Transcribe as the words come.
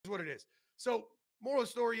what it is. So moral of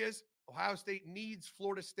the story is Ohio State needs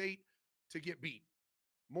Florida State to get beat.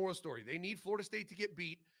 Moral story. They need Florida State to get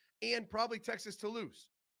beat and probably Texas to lose.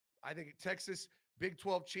 I think Texas Big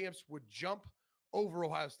 12 champs would jump over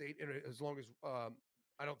Ohio State, and as long as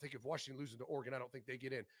I don't think if Washington loses to Oregon, I don't think they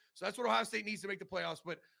get in. So that's what Ohio State needs to make the playoffs.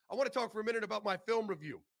 But I want to talk for a minute about my film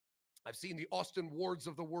review. I've seen the Austin Wards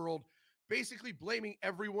of the world basically blaming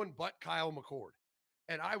everyone but Kyle McCord.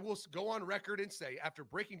 And I will go on record and say, after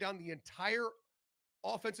breaking down the entire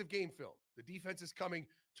offensive game film, the defense is coming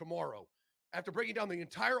tomorrow. After breaking down the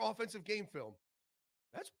entire offensive game film,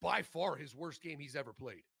 that's by far his worst game he's ever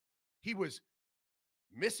played. He was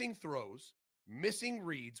missing throws, missing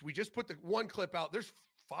reads. We just put the one clip out. There's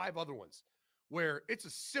 5 other ones where it's a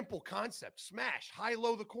simple concept. Smash,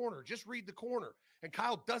 high-low the corner. Just read the corner. And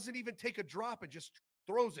Kyle doesn't even take a drop and just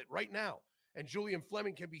throws it right now. And Julian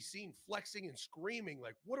Fleming can be seen flexing and screaming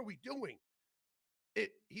like, what are we doing?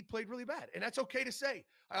 He played really bad. And that's okay to say.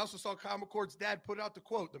 I also saw Kyle McCord's dad put out the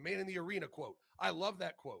quote, the man in the arena quote. I love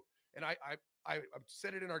that quote. And I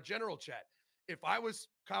said it in our general chat. If I was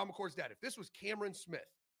Kyle McCord's dad, if this was Cameron Smith,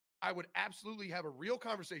 I would absolutely have a real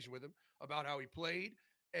conversation with him about how he played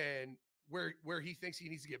and where he thinks he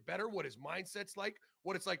needs to get better, what his mindset's like,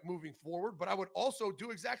 what it's like moving forward. But I would also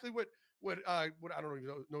do exactly what I don't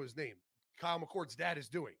even know his name, Kyle McCord's dad is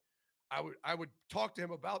doing. I would talk to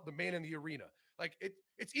him about the man in the arena. Like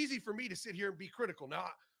it's easy for me to sit here and be critical. Now,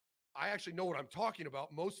 I actually know what I'm talking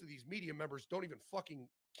about. Most of these media members don't even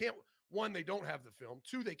can't. One, they don't have the film.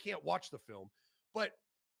 2, they can't watch the film. But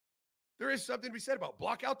there is something to be said about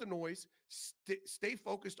block out the noise, stay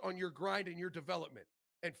focused on your grind and your development,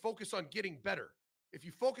 and focus on getting better. If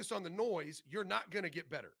you focus on the noise, you're not going to get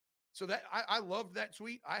better. So that I loved that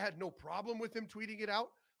tweet. I had no problem with him tweeting it out.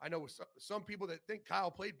 I know some people that think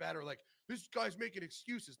Kyle played bad are like, this guy's making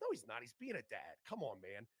excuses. No, he's not. He's being a dad. Come on,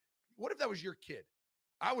 man. What if that was your kid?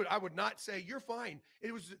 I would not say, you're fine.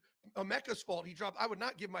 It was Emeka's fault. He dropped. I would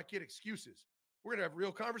not give my kid excuses. We're going to have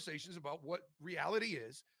real conversations about what reality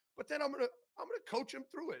is, but then I'm going to coach him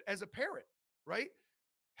through it as a parent, right?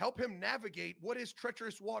 Help him navigate what is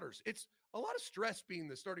treacherous waters. It's a lot of stress being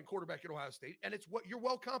the starting quarterback at Ohio State, and it's what you're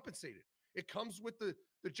well compensated. It comes with the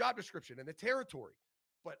job description and the territory.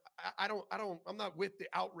 But I'm not with the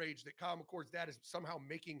outrage that Kyle McCord's dad is somehow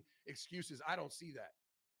making excuses. I don't see that.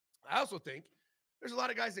 I also think there's a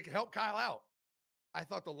lot of guys that can help Kyle out. I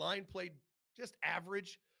thought the line played just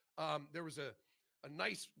average. There was a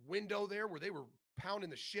nice window there where they were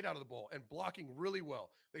pounding the shit out of the ball and blocking really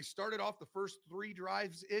well. They started off the first 3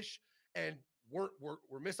 drives-ish and were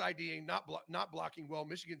mis-IDing, not blocking well.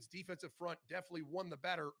 Michigan's defensive front definitely won the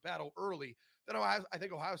battle early. Then I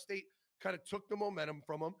think Ohio State kind of took the momentum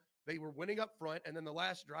from them. They were winning up front, and then the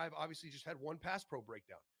last drive obviously just had one pass pro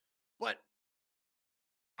breakdown. But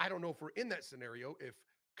I don't know if we're in that scenario if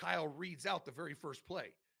Kyle reads out the very first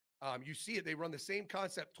play. You see it. They run the same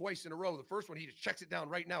concept twice in a row. The first one, he just checks it down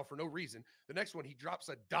right now for no reason. The next one, he drops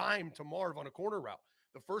a dime to Marv on a corner route.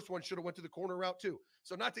 The first one should have went to the corner route too.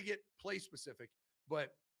 So not to get play specific, but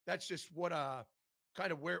that's just what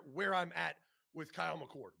kind of where I'm at with Kyle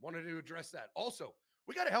McCord. Wanted to address that. Also,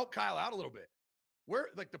 we got to help Kyle out a little bit. Where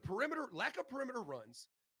like the lack of perimeter runs,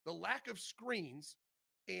 the lack of screens,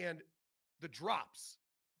 and the drops.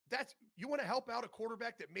 You want to help out a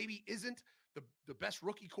quarterback that maybe isn't the best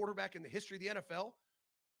rookie quarterback in the history of the NFL?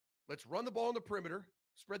 Let's run the ball on the perimeter,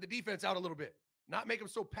 spread the defense out a little bit, not make them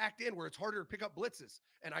so packed in where it's harder to pick up blitzes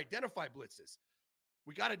and identify blitzes.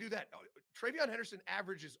 We got to do that. Travion Henderson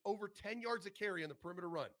averages over 10 yards a carry on the perimeter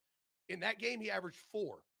run. In that game, he averaged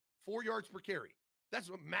 4 yards per carry. That's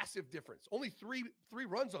a massive difference. Only three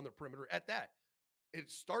runs on the perimeter at that. It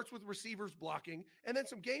starts with receivers blocking and then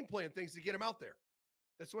some game plan things to get him out there.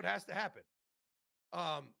 That's what has to happen.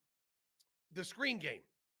 The screen game.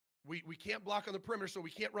 We can't block on the perimeter, so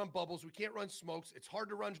we can't run bubbles. We can't run smokes. It's hard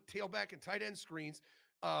to run tailback and tight end screens.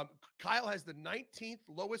 Kyle has the 19th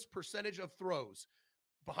lowest percentage of throws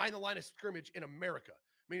behind the line of scrimmage in America.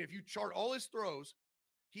 I mean, if you chart all his throws,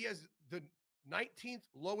 he has the 19th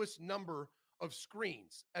lowest number of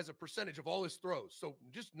screens as a percentage of all his throws. So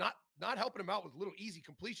just not helping him out with little easy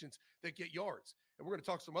completions that get yards. And we're going to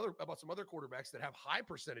talk about some other quarterbacks that have high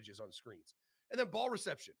percentages on screens. And then ball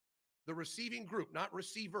reception. The receiving group, not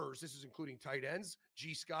receivers. This is including tight ends,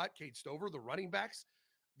 G. Scott, Cade Stover, the running backs.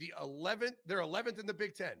 They're 11th in the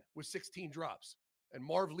Big Ten with 16 drops. And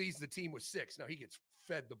Marv leads the team with 6. Now he gets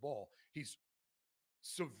fed the ball. He's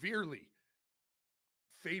severely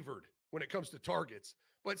favored when it comes to targets.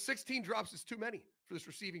 But 16 drops is too many for this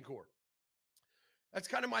receiving core. That's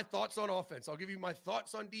kind of my thoughts on offense. I'll give you my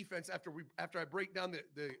thoughts on defense after I break down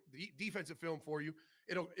the defensive film for you.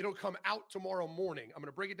 It'll come out tomorrow morning. I'm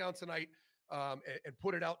going to break it down tonight and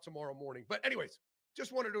put it out tomorrow morning. But anyways,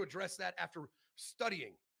 just wanted to address that after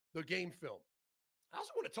studying the game film. I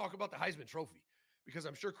also want to talk about the Heisman Trophy because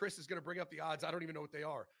I'm sure Chris is going to bring up the odds. I don't even know what they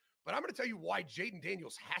are. But I'm going to tell you why Jaden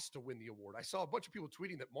Daniels has to win the award. I saw a bunch of people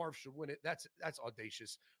tweeting that Marv should win it. That's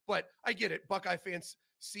audacious. But I get it. Buckeye fans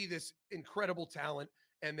see this incredible talent,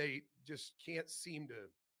 and they just can't seem to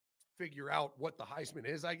figure out what the Heisman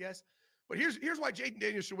is, I guess. But here's why Jaden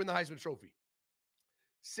Daniels should win the Heisman Trophy.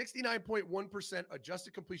 69.1%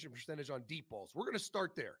 adjusted completion percentage on deep balls. We're going to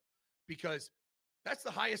start there because that's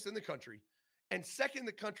the highest in the country. And second in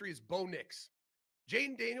the country is Bo Nix.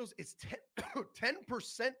 Jaden Daniels is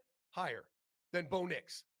 10% higher than Bo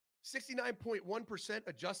Nix. 69.1%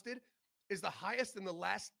 adjusted is the highest in the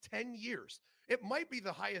last 10 years. It might be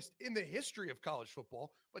the highest in the history of college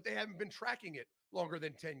football, but they haven't been tracking it longer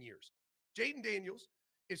than 10 years. Jaden Daniels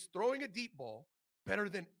is throwing a deep ball better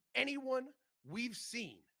than anyone we've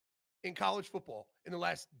seen in college football in the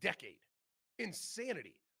last decade.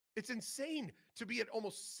 Insanity. It's insane to be at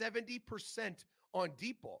almost 70% on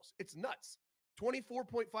deep balls. It's nuts.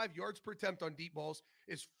 24.5 yards per attempt on deep balls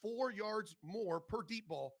is 4 yards more per deep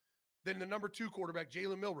ball than the number 2 quarterback,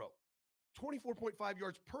 Jalen Milroe. 24.5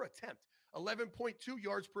 yards per attempt. 11.2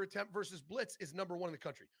 yards per attempt versus blitz is number 1 in the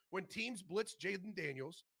country. When teams blitz Jaden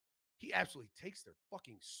Daniels, he absolutely takes their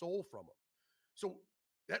fucking soul from them. So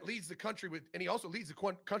that leads the country with, and he also leads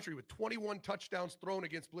the country with 21 touchdowns thrown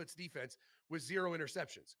against blitz defense with 0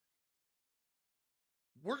 interceptions.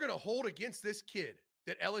 We're going to hold against this kid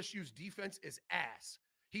that LSU's defense is ass.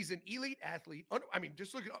 He's an elite athlete. I mean,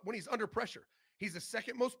 just look at when he's under pressure. He's the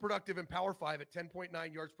second most productive in Power 5 at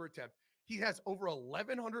 10.9 yards per attempt. He has over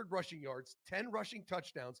 1,100 rushing yards, 10 rushing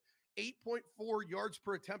touchdowns, 8.4 yards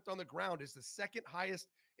per attempt on the ground is the second highest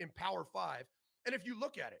in Power 5. And if you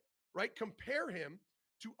look at it, right, compare him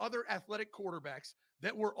to other athletic quarterbacks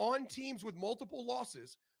that were on teams with multiple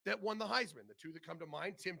losses that won the Heisman. The two that come to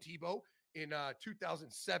mind, Tim Tebow in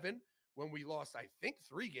 2007, when we lost, I think,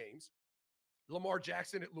 3 games, Lamar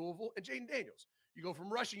Jackson at Louisville, and Jaden Daniels. You go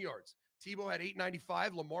from rushing yards. Tebow had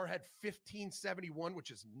 895. Lamar had 1571,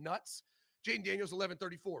 which is nuts. Jaden Daniels,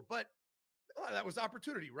 1134. But that was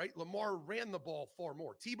opportunity, right? Lamar ran the ball far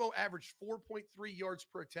more. Tebow averaged 4.3 yards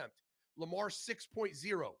per attempt. Lamar,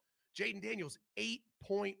 6.0. Jaden Daniels,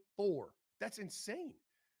 8.4. That's insane.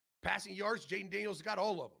 Passing yards, Jaden Daniels got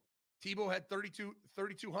all of them. Tebow had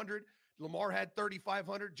 3,200. Lamar had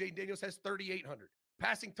 3,500. Jaden Daniels has 3,800.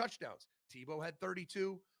 Passing touchdowns. Tebow had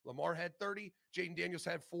 32. Lamar had 30. Jaden Daniels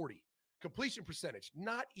had 40. Completion percentage,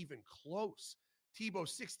 not even close. Tebow,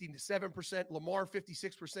 67%. Lamar,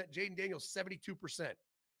 56%. Jaden Daniels, 72%. And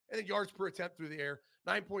then yards per attempt through the air,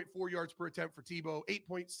 9.4 yards per attempt for Tebow,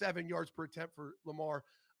 8.7 yards per attempt for Lamar,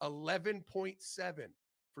 11.7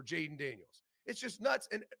 for Jaden Daniels. It's just nuts.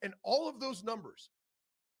 And all of those numbers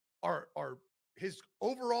are his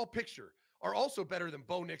overall picture are also better than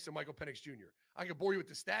Bo Nix and Michael Penix Jr. I can bore you with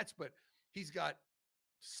the stats, but he's got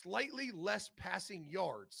slightly less passing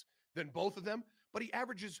yards than both of them, but he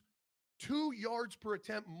averages 2 yards per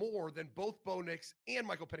attempt more than both Bo Nix and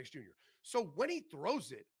Michael Penix Jr. So when he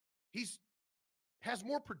throws it, has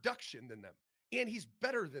more production than them, and he's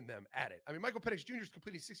better than them at it. I mean, Michael Penix Jr. is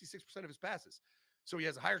completing 66% of his passes, so he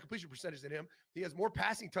has a higher completion percentage than him. He has more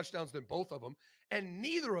passing touchdowns than both of them, and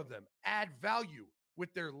neither of them add value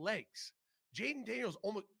with their legs. Jaden Daniels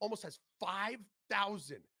almost has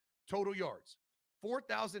 5,000 total yards,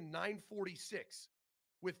 4,946,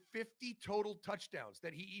 with 50 total touchdowns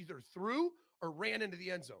that he either threw or ran into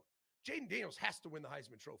the end zone. Jaden Daniels has to win the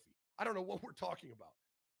Heisman Trophy. I don't know what we're talking about.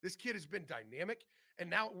 This kid has been dynamic, and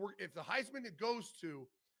now if the Heisman goes to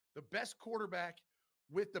the best quarterback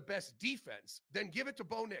with the best defense, then give it to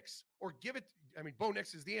Bo Nix, or Bo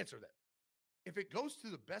Nix is the answer then. If it goes to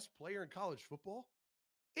the best player in college football,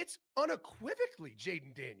 it's unequivocally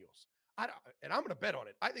Jaden Daniels. And I'm going to bet on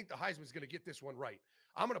it. I think the Heisman's going to get this one right.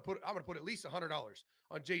 I'm going to put at least $100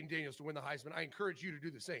 on Jaden Daniels to win the Heisman. I encourage you to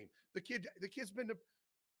do the same. The kid's been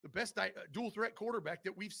the best dual threat quarterback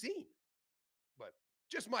that we've seen. But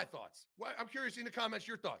just my thoughts. I'm curious in the comments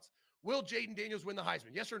your thoughts. Will Jaden Daniels win the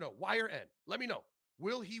Heisman? Yes or no? Y or N? Let me know.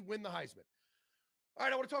 Will he win the Heisman? All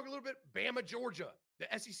right, I want to talk a little bit Bama, Georgia, the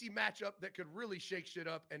SEC matchup that could really shake shit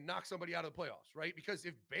up and knock somebody out of the playoffs, right? Because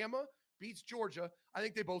if Bama beats Georgia, I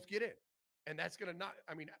think they both get in. And that's going to not,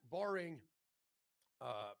 barring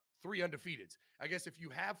 3 undefeateds. I guess if you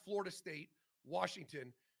have Florida State,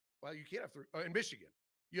 Washington, well, you can't have 3, and Michigan.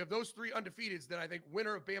 You have those 3 undefeateds, then I think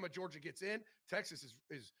winner of Bama, Georgia gets in. Texas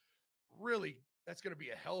is really, that's going to be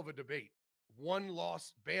a hell of a debate. 1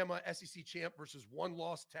 loss Bama SEC champ versus 1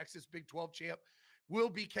 loss Texas Big 12 champ. will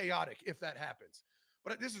be chaotic if that happens.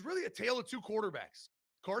 But this is really a tale of two quarterbacks.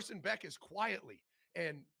 Carson Beck is quietly,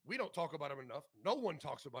 and we don't talk about him enough. No one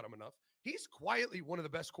talks about him enough. He's quietly one of the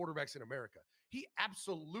best quarterbacks in America. He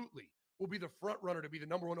absolutely will be the front runner to be the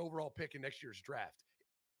number one overall pick in next year's draft.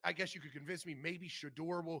 I guess you could convince me maybe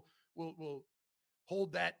Shador will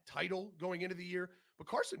hold that title going into the year. But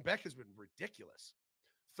Carson Beck has been ridiculous.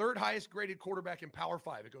 Third highest graded quarterback in Power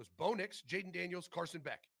 5. It goes Bo Nix, Jaden Daniels, Carson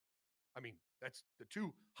Beck. I mean, that's the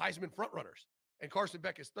two Heisman frontrunners. And Carson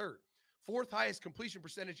Beck is third. Fourth highest completion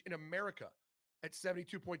percentage in America at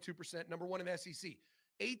 72.2%, number one in the SEC.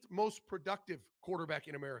 Eighth most productive quarterback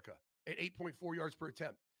in America at 8.4 yards per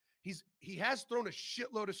attempt. He has thrown a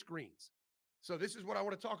shitload of screens. So this is what I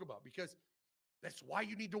want to talk about, because that's why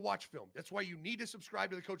you need to watch film. That's why you need to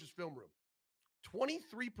subscribe to the Coach's Film Room.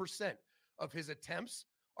 23% of his attempts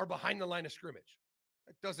are behind the line of scrimmage.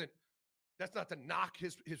 That's not to knock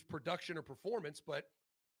his production or performance, but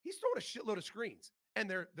he's throwing a shitload of screens, and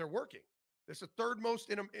they're working. That's the third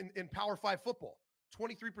most in Power 5 football.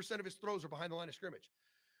 23% of his throws are behind the line of scrimmage.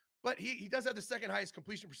 But he does have the second highest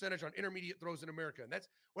completion percentage on intermediate throws in America. And that's,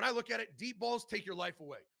 when I look at it, deep balls take your life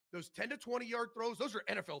away. Those 10 to 20-yard throws, those are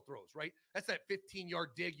NFL throws, right? That's that 15-yard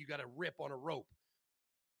dig you got to rip on a rope.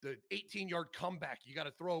 The 18-yard comeback, you got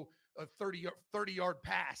to throw a 30-yard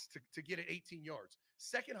pass to get it 18 yards.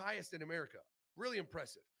 Second highest in America. Really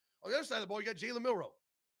impressive. On the other side of the ball, you got Jalen Milroe.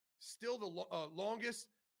 Still the longest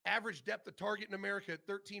average depth of target in America at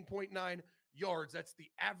 13.9 yards. That's the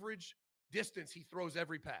average distance he throws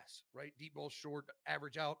every pass, right? Deep ball, short,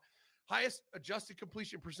 average out. Highest adjusted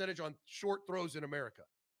completion percentage on short throws in America.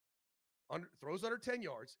 Throws under 10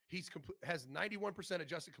 yards. Has 91%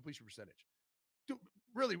 adjusted completion percentage.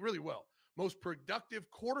 Really, really well. Most productive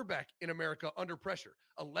quarterback in America under pressure.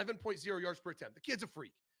 11.0 yards per attempt. The kid's a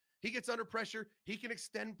freak. He gets under pressure. He can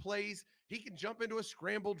extend plays. He can jump into a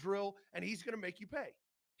scramble drill, and he's going to make you pay.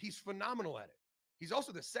 He's phenomenal at it. He's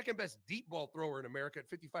also the second best deep ball thrower in America at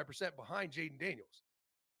 55% behind Jaden Daniels.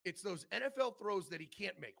 It's those NFL throws that he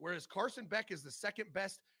can't make, whereas Carson Beck is the second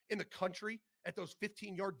best in the country at those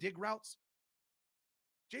 15-yard dig routes.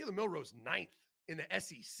 Jalen Milroe's ninth in the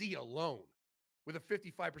SEC alone with a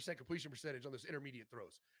 55% completion percentage on those intermediate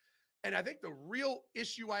throws. And I think the real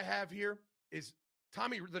issue I have here is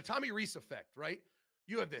the Tommy Rees effect, right?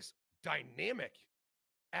 You have this dynamic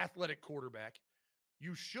athletic quarterback.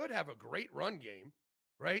 You should have a great run game,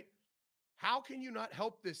 right? How can you not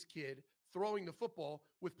help this kid throwing the football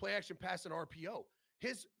with play action pass and RPO?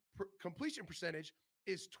 His completion percentage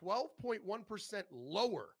is 12.1%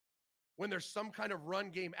 lower when there's some kind of run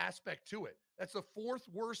game aspect to it. That's the fourth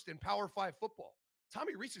worst in Power 5 football.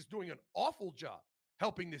 Tommy Rees is doing an awful job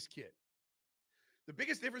helping this kid. The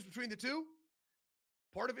biggest difference between the two,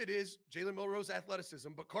 part of it is Jalen Milroe's athleticism,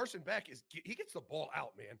 but Carson Beck he gets the ball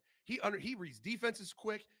out, man. He reads defenses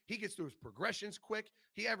quick. He gets through his progressions quick.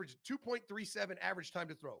 He averaged 2.37 average time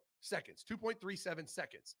to throw seconds, 2.37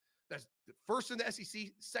 seconds. That's the first in the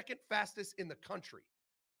SEC, second fastest in the country.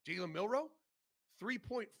 Jalen Milroe,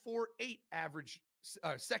 3.48 average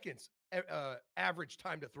seconds average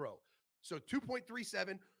time to throw. So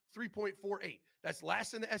 2.37, 3.48. That's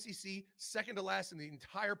last in the SEC, second to last in the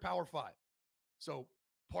entire Power 5. So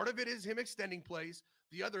part of it is him extending plays.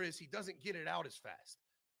 The other is he doesn't get it out as fast.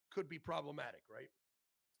 Could be problematic, right?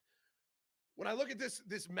 When I look at this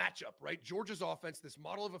matchup, right, Georgia's offense, this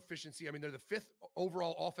model of efficiency, I mean, they're the fifth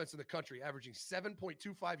overall offense in the country, averaging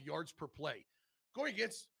 7.25 yards per play, going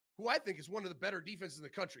against who I think is one of the better defenses in the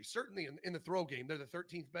country, certainly in the throw game. They're the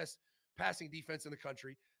 13th best passing defense in the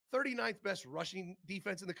country, 39th best rushing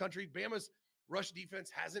defense in the country. Bama's rush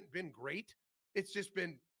defense hasn't been great. It's just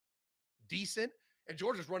been decent. And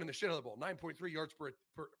Georgia's running the shit out of the ball. 9.3 yards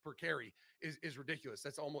per carry is ridiculous.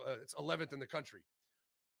 That's almost it's 11th in the country.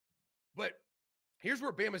 But here's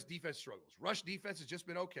where Bama's defense struggles. Rush defense has just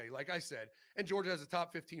been okay, like I said, and Georgia has a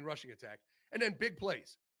top 15 rushing attack. And then big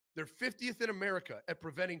plays. They're 50th in America at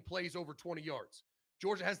preventing plays over 20 yards.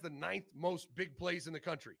 Georgia has the 9th most big plays in the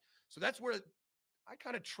country. So that's where I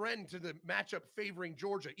kind of trend to the matchup favoring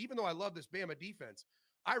Georgia. Even though I love this Bama defense,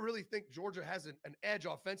 I really think Georgia has an edge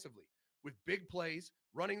offensively with big plays,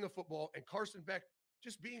 running the football, and Carson Beck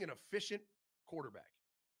just being an efficient quarterback.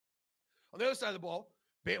 On the other side of the ball,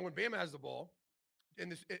 when Bama has the ball,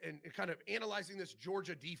 and kind of analyzing this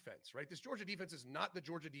Georgia defense, right? This Georgia defense is not the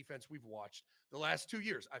Georgia defense we've watched the last 2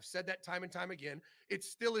 years. I've said that time and time again. It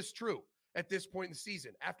still is true at this point in the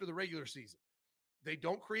season, after the regular season. They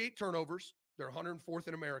don't create turnovers. They're 104th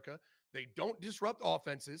in America. They don't disrupt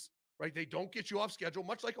offenses, right? They don't get you off schedule,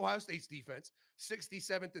 much like Ohio State's defense.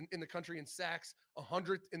 67th in the country in sacks,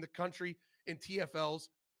 100th in the country in TFLs.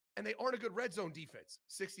 And they aren't a good red zone defense,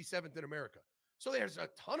 67th in America. So there's a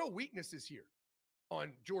ton of weaknesses here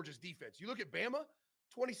on Georgia's defense. You look at Bama,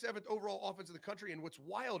 27th overall offense in the country. And what's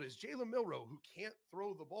wild is Jalen Milroe, who can't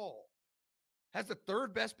throw the ball, has the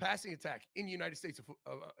third best passing attack in the United States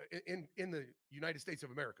in the United States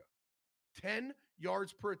of America. 10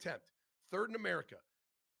 yards per attempt, third in America.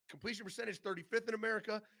 Completion percentage, 35th in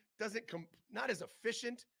America. Not as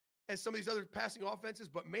efficient as some of these other passing offenses,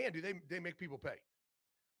 but man, do they make people pay.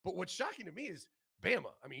 But what's shocking to me is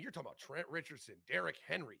Bama. I mean, you're talking about Trent Richardson, Derrick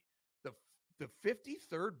Henry, the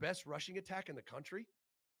 53rd best rushing attack in the country.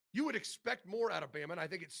 You would expect more out of Bama, and I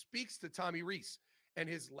think it speaks to Tommy Rees and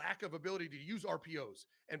his lack of ability to use RPOs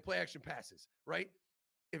and play action passes, right?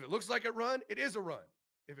 If it looks like a run, it is a run.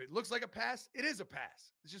 If it looks like a pass, it is a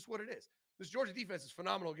pass. It's just what it is. This Georgia defense is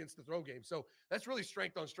phenomenal against the throw game. So that's really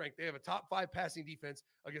strength on strength. They have a top 5 passing defense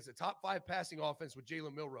against a top 5 passing offense with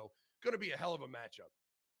Jalen Milroe. Going to be a hell of a matchup.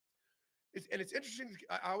 It's interesting.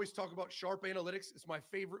 I always talk about sharp analytics. It's my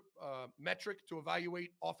favorite metric to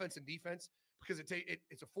evaluate offense and defense because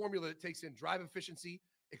it's a formula that takes in drive efficiency,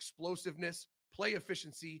 explosiveness, play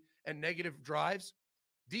efficiency, and negative drives.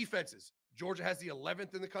 Defenses, Georgia has the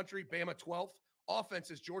 11th in the country, Bama 12th.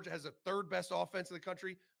 Offenses, Georgia has the 3rd best offense in the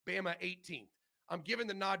country, Bama 18th. I'm giving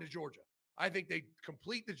the nod to Georgia. I think they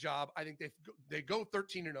complete the job. I think they go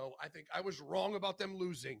 13-0. I think I was wrong about them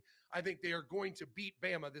losing. I think they are going to beat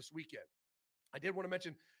Bama this weekend. I did want to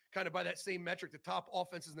mention, kind of by that same metric, the top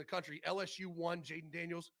offenses in the country. LSU 1, Jaden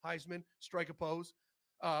Daniels, Heisman, strike opposed.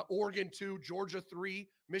 Oregon 2, Georgia 3,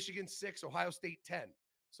 Michigan 6, Ohio State 10.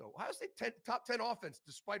 So Ohio State top 10 offense,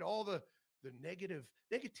 despite all the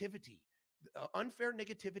negativity, unfair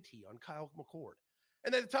negativity on Kyle McCord.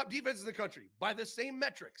 And then the top defenses in the country, by the same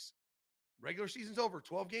metrics. Regular season's over,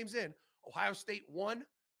 12 games in. Ohio State 1,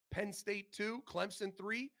 Penn State 2, Clemson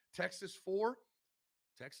 3, Texas 4.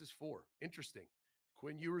 Texas 4. Interesting.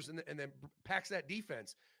 Quinn Ewers and then packs that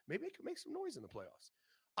defense. Maybe it could make some noise in the playoffs.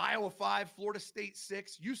 Iowa 5, Florida State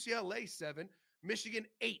 6, UCLA 7, Michigan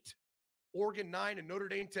 8, Oregon 9, and Notre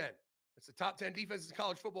Dame 10. That's the top 10 defenses in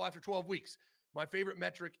college football after 12 weeks. My favorite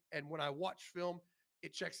metric, and when I watch film,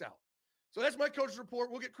 it checks out. So that's my coach's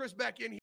report. We'll get Chris back in here.